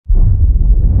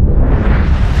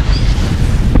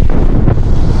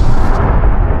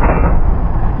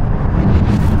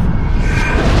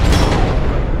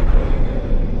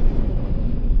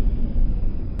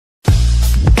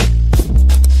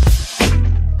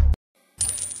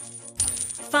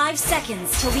5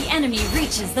 seconds till the enemy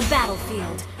reaches the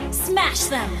battlefield. Smash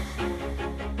them!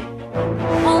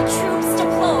 All troops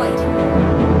deployed!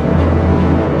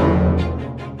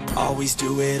 Always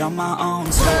do it on my own,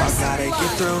 so I gotta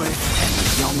get through it. And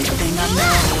the only thing I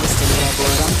know is to love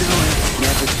what I'm doing.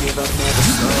 Never give up, never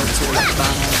slow, till I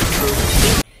finally prove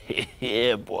it.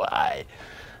 Yeah, boy.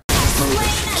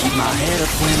 Keep my head up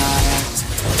when I act.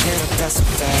 Head up, that's a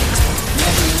fact.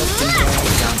 Never looking back.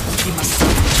 Keep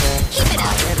myself in check. Keep it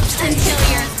up until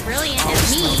you're as brilliant as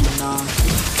me.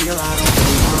 Feel I don't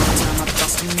belong. Tell my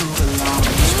thoughts to move along.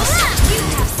 Push myself to be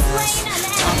the best.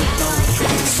 Time with no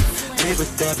regrets. Live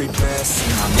with every breath.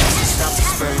 And I never stop to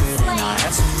spread it. And I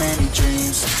had so many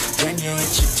dreams. When you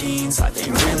hit your teens, life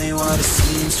ain't really what it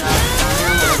seems. Try to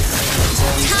find your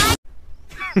way.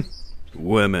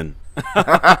 Women.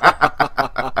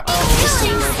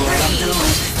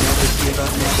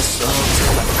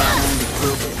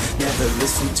 Never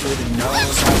listen to the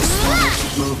no's, I just wanna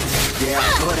keep moving. Yeah, I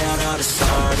put out all this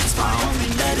art, it's my only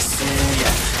medicine.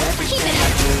 Yeah, everything I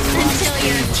do, until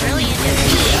you're as brilliant as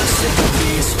me. I'm sick of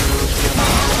being screwed, feel my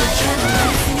own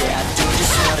adrenaline. Yeah, I do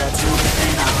just what I do,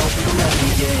 and I hope you let me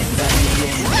in,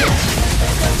 yeah.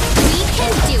 We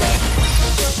can do it.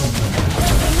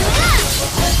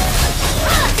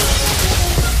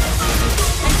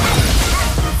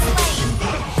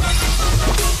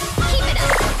 Keep it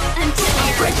up until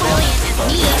you're as brilliant as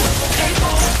me.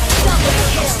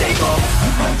 Stable,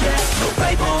 oh yeah, no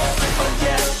label, oh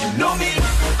yeah, you know me.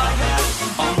 I have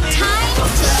only Time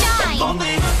to shine.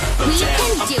 We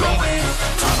can do it.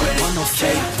 I don't want no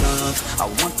fake love, I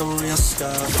want the real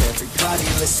stuff. Everybody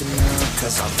listen up,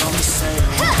 cause I'll only say it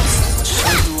once. I'll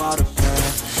show you all the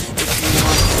path, if you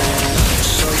want that. I'll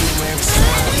show you where it's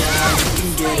at, yeah, you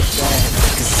can get it back.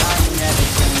 Cause I ain't never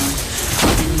done,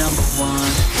 I'll be number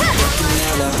one. Working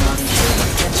hella hard until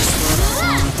I get just what I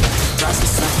want.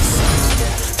 Rising like the sun,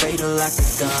 yeah, fatal like a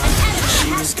gun. She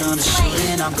was gonna shoot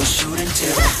and I'm gonna shoot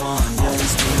until I fall.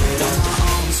 Always do it on my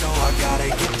own, so I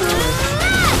gotta get through it.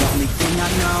 And the only thing I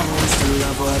know is to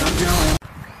love what I'm doing.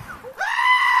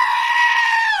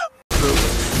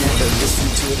 Never listen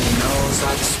to the no's,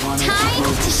 I just wanna keep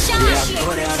moving. Yeah, I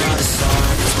put out all the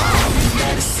art, it's my only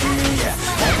medicine. Yeah,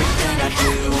 everything I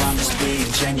do, I'm just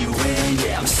being genuine.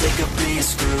 Yeah, I'm sick of being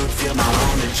screwed, feel my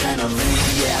own adrenaline.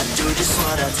 Yeah, I do just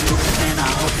what I do, and I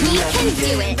hope you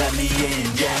let me in,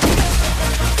 yeah.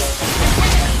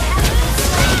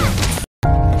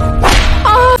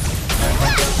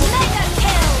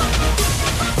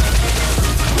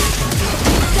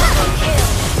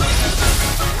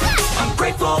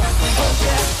 Grateful, oh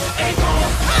yeah, able,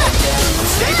 oh yeah, I'm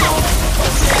stable, oh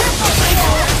yeah, I'm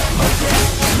able, oh yeah,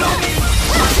 you know me,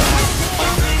 oh yeah,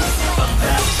 only, but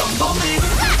that I'm lonely,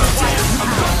 but damn,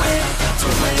 I'm going to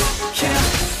it, yeah.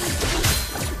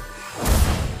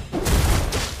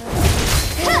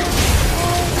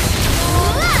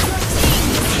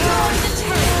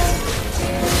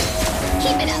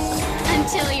 Keep it up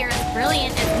until you're as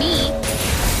brilliant as me.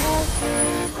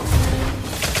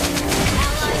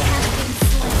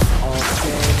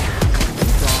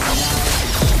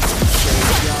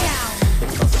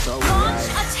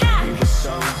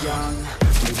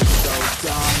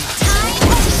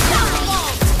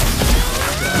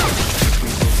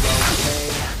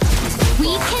 We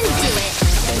can do it.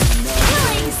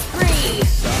 Killing spree.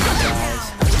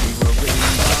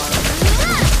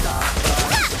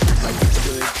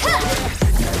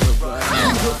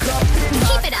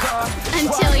 Keep it up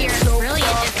until you're as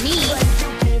brilliant as me.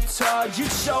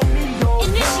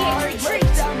 Initiate retreat.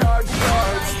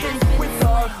 With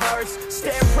our hearts,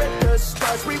 stare at the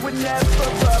stars. We would never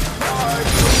apart.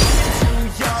 Too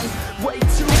young, way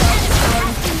too much fun.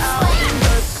 Out in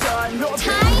the sun.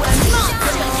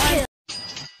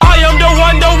 I am the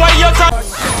one, the way you're talking.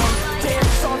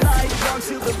 Dance all night long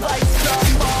till the lights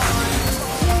come on.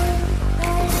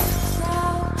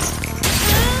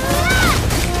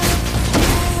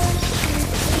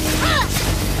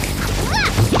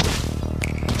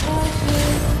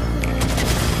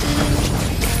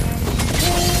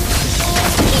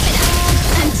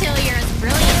 Until you're as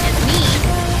brilliant as me.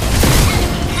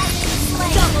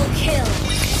 Double kill!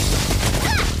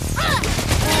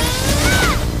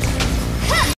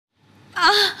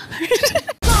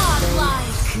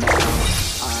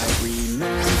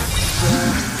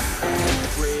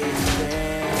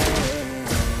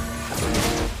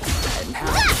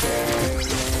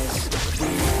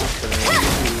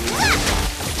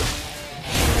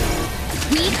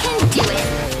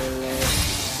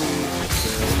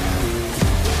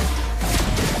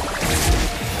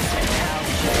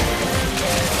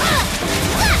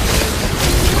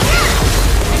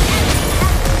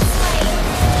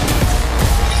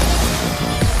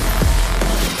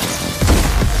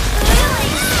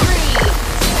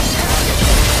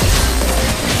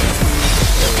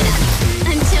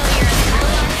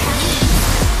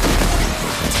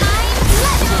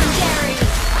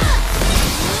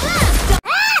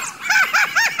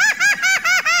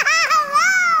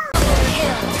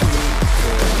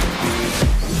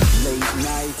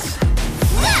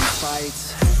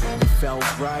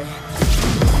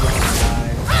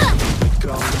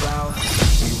 all out,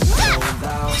 we were sold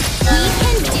out. We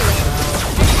can do it.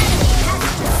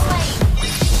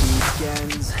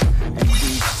 Weekends and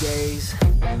weekdays,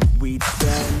 we'd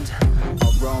spend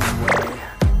our own way.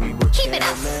 We were Keep it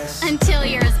up careless, until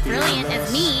you're as brilliant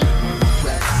as me.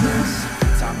 reckless,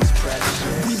 time was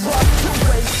precious. We love to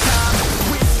waste time,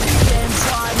 whiskey and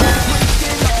wine,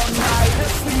 drinking all night,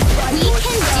 asleep by We your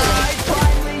can do side.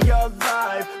 Finally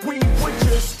alive, we would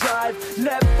just drive,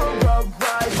 never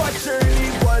arrive. Our journey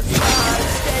was high,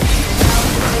 staying out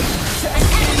late,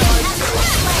 texting our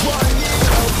dates, running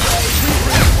away. We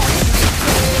were wanting to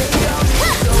stay young,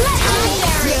 so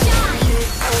get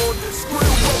old.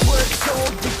 Screw what we're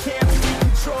told, we can't be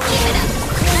controlled. Keep it up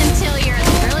until you're as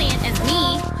brilliant as me.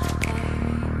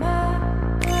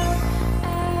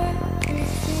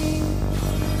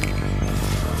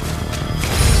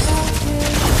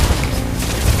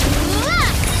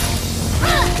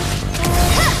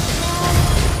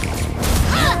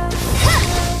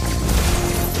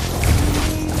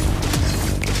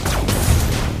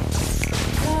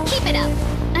 Keep it up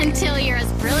until you're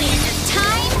as brilliant as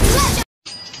time.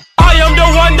 I am the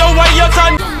one, the way your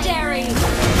time. Legendary.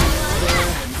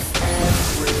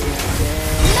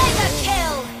 Mega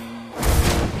kill.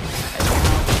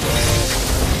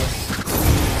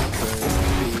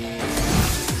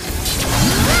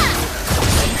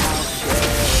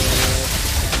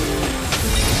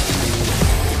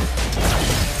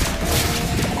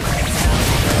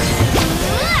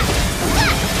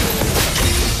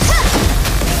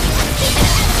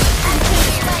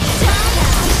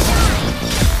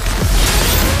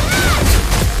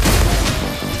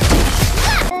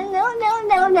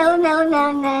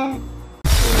 No.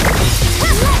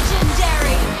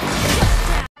 Legendary.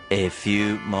 A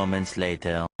few moments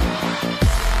later.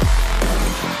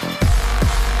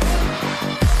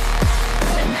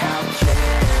 And how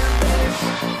careless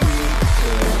we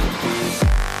could be.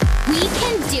 We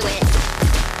can do it.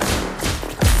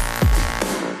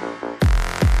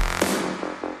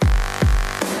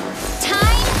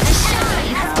 Time to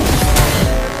shine.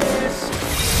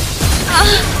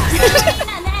 Slain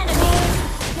an enemy.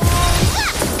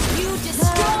 You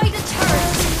destroyed a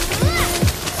turret.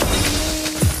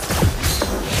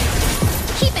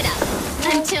 Keep it up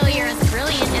until you're as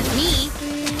brilliant as me.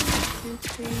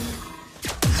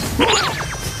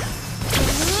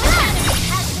 Enemy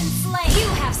has been slain. You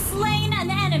have slain an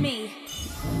enemy.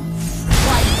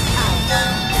 Wiped out.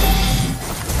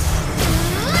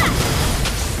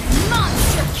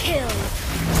 Monster kill.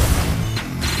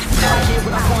 I get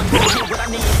what I want, I get what I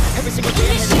need. Every single day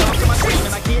I'm heading off to my dream,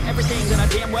 and I get everything that I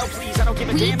damn well please. I don't give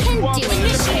a We damn if can you all do it.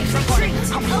 believe the same. I'm funny.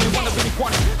 I'm the only one that really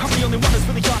want it. I'm the only one that's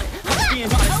really on it. I'm just being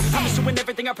honest. I'm just doing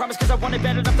everything I promise, cause I want it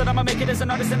bad enough that I'ma make it as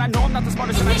an artist. And I know I'm not the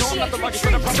smartest, and I know I'm not the largest,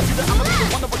 but I promise you that I'ma be the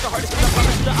one that works the hardest. Cause I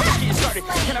promise you that I'm just getting started.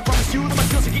 And I promise you that my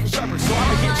skills are getting sharper, so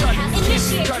I'ma get started.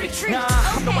 Initiate Started. retreat. Nah,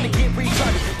 I'm the one to get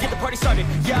retarded. Get the party started.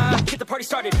 Yeah, get the party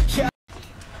started. Yeah.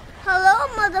 Hello,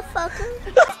 motherfucker.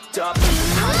 Up.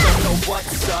 I don't know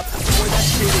what's up. Boy, that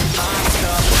shit is my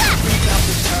stuff. We about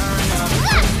to turn up.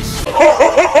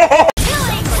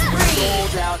 Killing spree.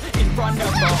 Sold out in front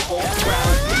of the whole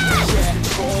crowd. Yeah,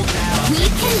 control now. We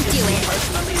can do it.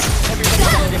 Personally, everybody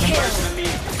gotta live it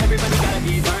personally. Everybody gotta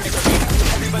be learning from me.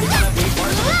 Everybody gotta be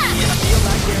working with me. And I feel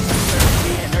like there's some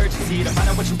certainty and urgency to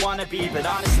find out what you wanna be. But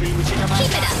honestly, would you never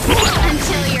Keep it up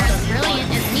until you're as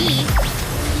brilliant as me.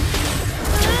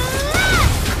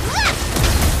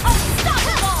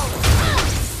 Unstoppable.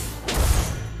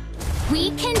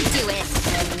 We can do it.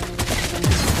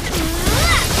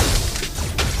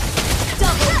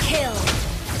 Double kill.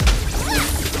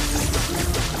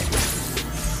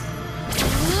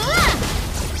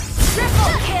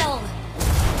 Triple kill.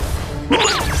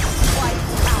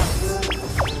 Wiped out.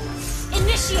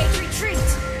 Initiate retreat.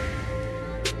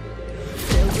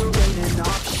 Failure ain't an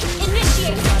option.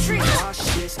 Initiate retreat.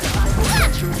 Cautious, I hope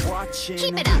that you're watching.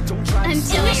 Keep it up Don't try to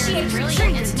until stop you're me as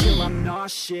brilliant as until me. I'm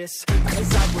nauseous,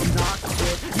 cause I will not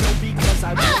quit. No, because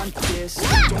I want this.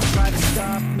 Don't try to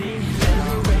stop me.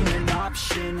 Failure ain't an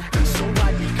option, so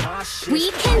I be cautious.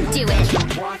 We can do it. You're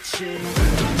watching.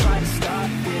 Don't try to stop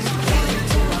this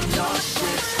until I'm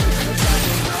nauseous, cause I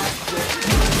will not quit.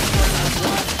 No, because I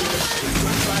want this.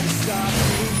 Don't try to stop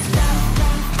me.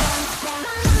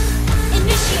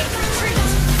 Initiate retreat.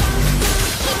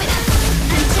 Keep it up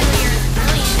until you're as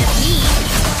brilliant as me.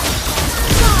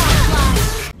 Godlike.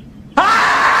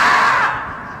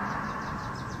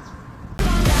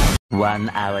 1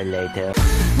 hour later.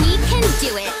 We can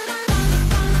do it.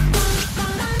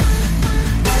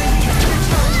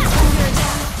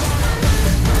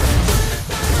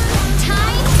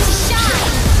 Time to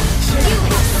shine. You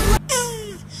have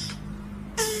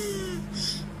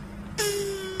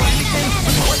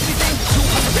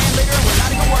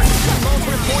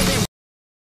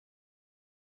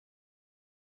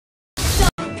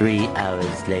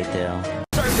hours later.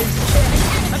 That's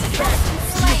a fact.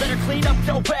 So you better clean up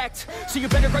your act. So you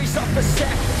better raise up the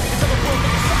sack. Tell the world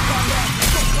that you're stuck on that.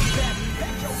 Don't come back.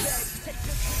 Pack your bags. Take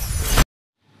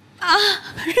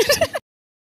your...